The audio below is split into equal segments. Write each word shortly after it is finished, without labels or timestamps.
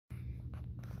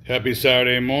Happy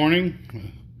Saturday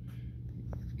morning.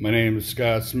 My name is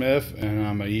Scott Smith and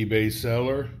I'm an eBay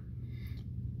seller,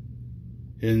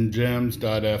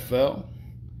 hiddengems.fl,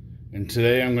 and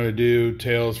today I'm going to do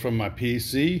tales from my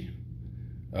PC.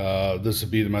 This will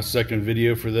be my second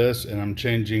video for this, and I'm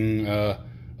changing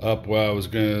up what I was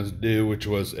going to do, which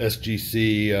was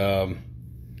SGC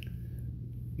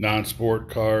non-sport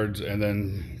cards, and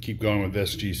then keep going with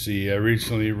SGC. I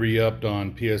recently re-upped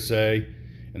on PSA,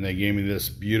 and they gave me this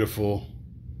beautiful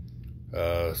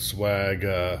swag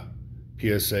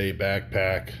PSA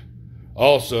backpack.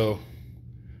 Also,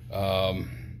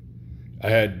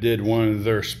 I did one of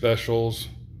their specials,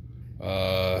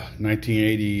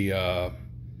 1980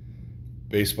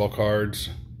 baseball cards.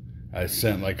 I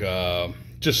sent like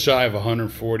just shy of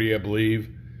 140, I believe,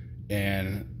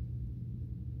 and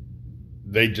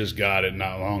they just got it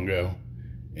not long ago,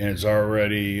 and it's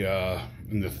already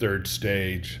in the third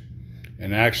stage.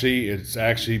 And actually, it's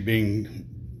actually being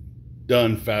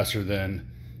done faster than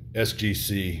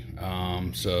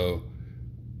SGC. So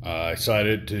I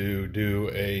decided to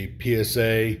do a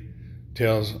PSA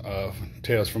Tales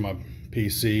from my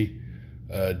PC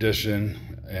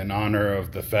edition in honor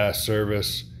of the fast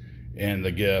service and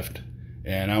the gift.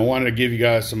 And I wanted to give you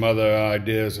guys some other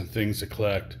ideas and things to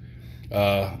collect.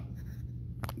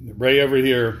 Right over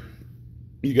here,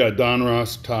 you got Don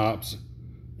Ross tops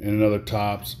and another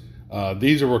tops.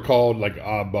 These were called like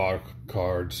Oddball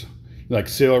cards, like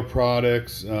Sailor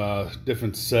products,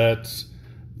 different sets,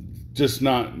 just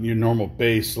not your normal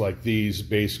base like these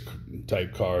base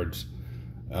type cards.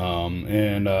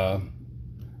 I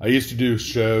used to do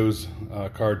shows,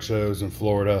 card shows in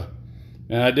Florida,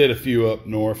 and I did a few up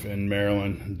north in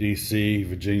Maryland, DC,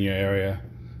 Virginia area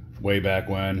way back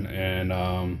when, and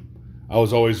I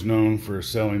was always known for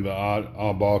selling the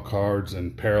oddball cards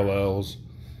and parallels.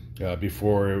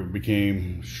 Before it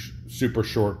became super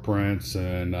short prints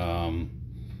and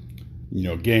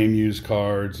game used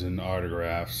cards and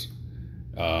autographs.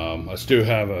 I still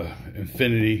have a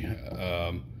infinity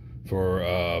for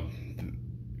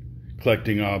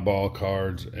collecting oddball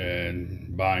cards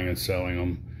and buying and selling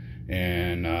them.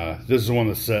 And this is one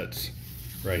of the sets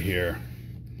right here.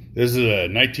 This is a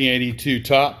 1982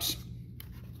 Topps.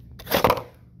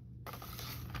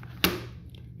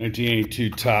 1982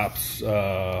 Topps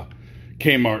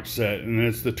K-mart set, and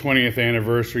it's the 20th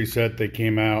anniversary set. They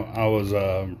came out. I was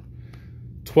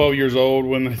 12 years old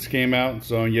when this came out,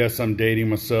 so yes, I'm dating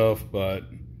myself, but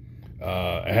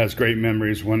it has great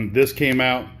memories. When this came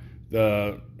out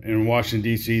in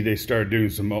Washington DC, they started doing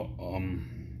some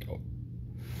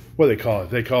what do they call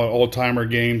it? They call it old-timer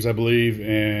games, I believe,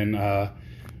 and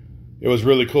it was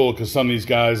really cool because some of these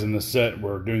guys in the set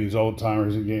were doing these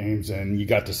old-timers games, and you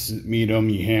got to meet them,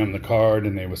 you hand them the card,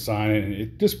 and they would sign it, and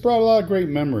it just brought a lot of great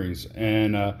memories.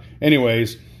 And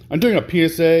anyways, I'm doing a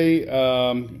PSA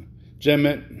Gem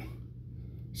Mint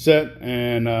set,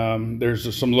 and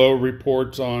there's some low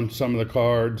reports on some of the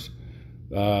cards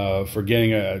for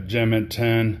getting a Gem Mint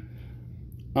 10.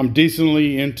 I'm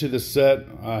decently into the set.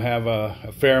 I have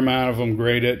a fair amount of them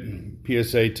graded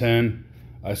PSA 10.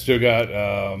 I still got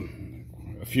a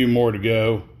few more to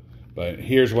go, but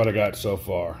here's what I got so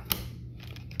far.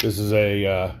 This is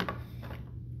a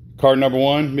card number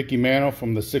 1, Mickey Mantle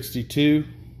from the 62,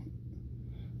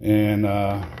 and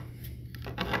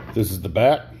this is the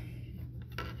back.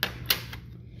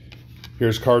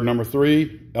 Here's card number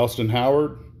 3, Elston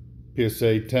Howard,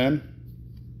 PSA 10.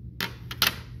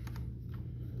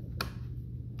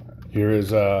 Here is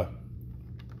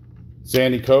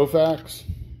Sandy Koufax,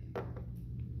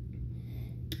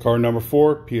 card number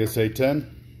 4, PSA 10.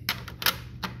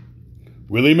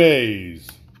 Willie Mays,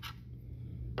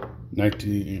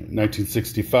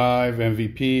 1965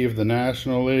 MVP of the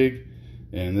National League.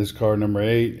 And this card number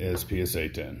 8 is PSA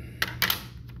 10.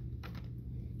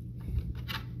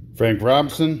 Frank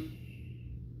Robinson,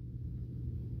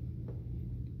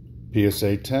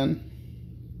 PSA 10.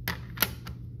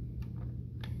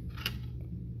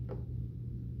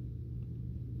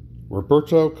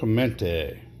 Roberto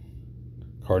Clemente,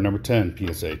 card number 10,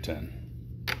 PSA 10.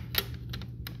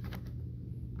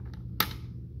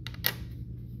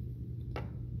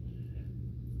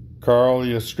 Carl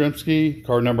Yastrzemski,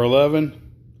 card number 11,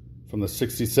 from the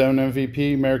 67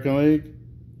 MVP American League,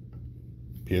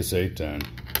 PSA 10.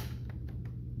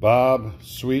 Bob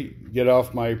Sweet, Get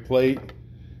Off My Plate,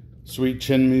 Sweet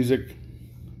Chin Music.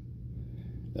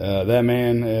 That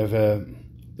man, if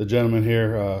the gentleman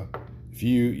here, if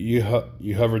you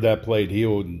hover that plate, he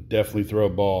will definitely throw a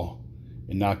ball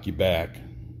and knock you back.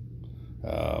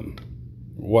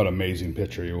 What amazing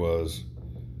pitcher he was.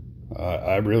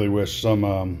 I really wish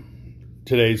some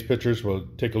today's pitchers will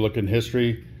take a look in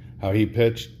history. how he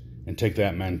pitched, and take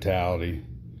that mentality.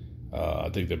 I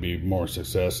think there'd be more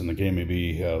success, and the game may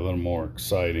be a little more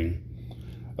exciting.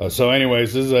 So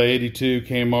anyways, this is a 82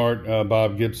 K-mart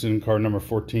Bob Gibson, card number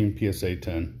 14, PSA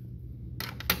 10.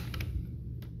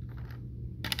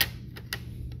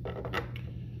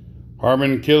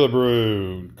 Harmon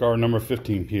Killebrew, card number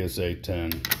 15, PSA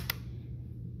 10.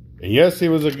 And yes, he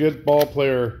was a good ball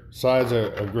player, besides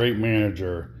a great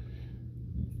manager.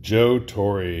 Joe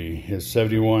Torre, his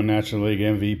 71 National League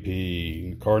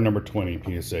MVP, card number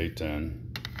 20, PSA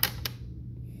 10.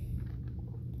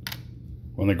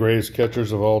 One of the greatest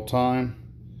catchers of all time,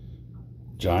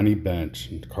 Johnny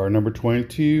Bench, card number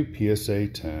 22, PSA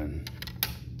 10.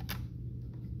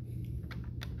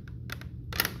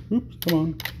 Oops, come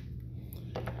on.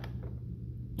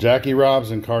 Jackie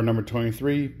Robinson, card number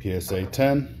 23, PSA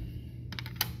 10.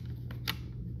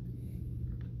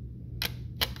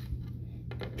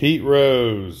 Pete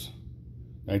Rose,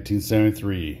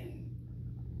 1973,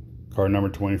 card number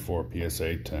 24,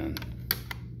 PSA 10.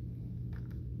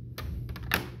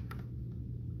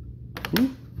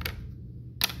 Ooh.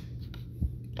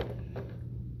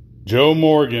 Joe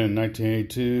Morgan,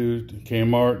 1982,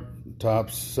 K-mart top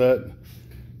set,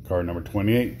 card number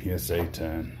 28, PSA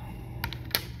 10.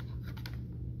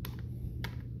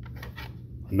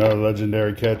 Another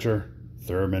legendary catcher,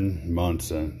 Thurman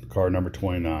Munson, card number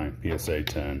 29, PSA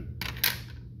 10.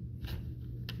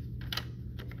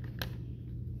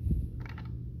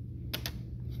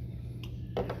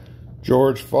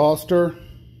 George Foster,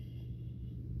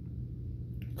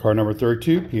 card number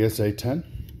 32, PSA 10.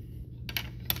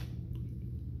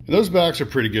 And those backs are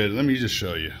pretty good. Let me just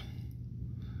show you.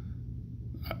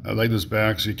 I like those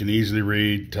backs. You can easily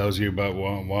read. Tells you about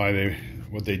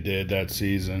what they did that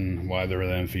season, why they were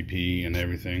the MVP and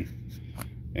everything.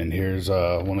 And here's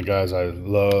one of the guys I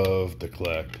love to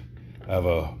collect. I have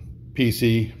a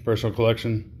PC personal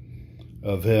collection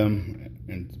of him,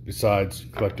 and besides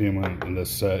collecting him in this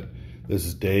set, this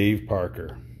is Dave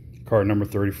Parker, card number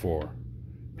 34,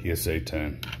 PSA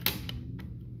 10.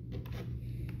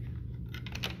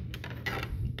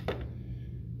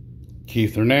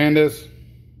 Keith Hernandez,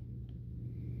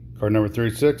 card number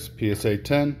 36, PSA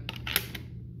 10.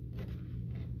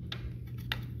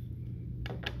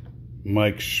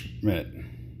 Mike Schmidt,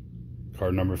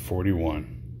 card number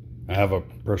 41. I have a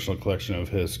personal collection of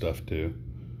his stuff too.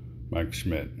 Mike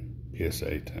Schmidt,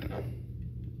 PSA 10.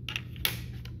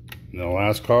 And the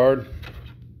last card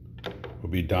will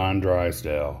be Don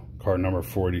Drysdale, card number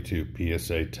 42,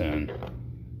 PSA 10.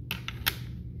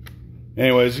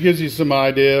 Anyways, it gives you some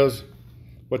ideas,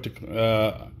 what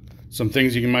to, some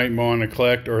things you might want to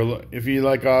collect, or if you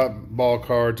like oddball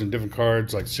cards and different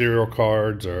cards like serial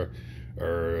cards or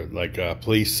like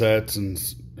police sets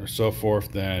and or so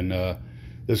forth, then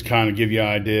this kind of give you an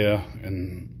idea,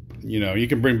 and you know, you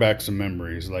can bring back some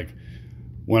memories. Like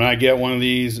when I get one of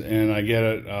these and I get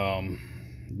it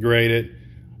graded,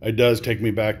 it does take me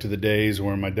back to the days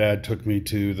when my dad took me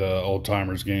to the old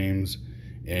timers games,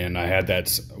 and I had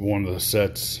that one of the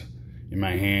sets in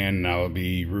my hand, and I would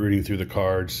be rooting through the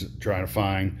cards trying to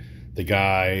find the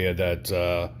guy that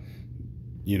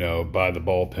you know, by the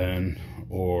bullpen,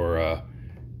 or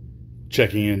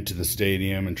checking into the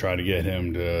stadium and try to get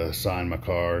him to sign my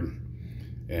card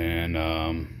and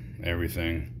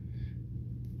everything.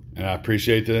 And I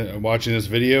appreciate watching this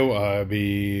video. I'll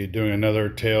be doing another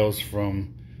Tales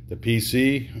from the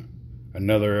PC,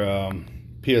 another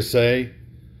PSA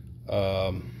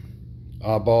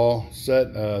oddball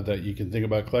set that you can think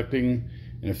about collecting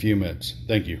in a few minutes.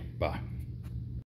 Thank you. Bye.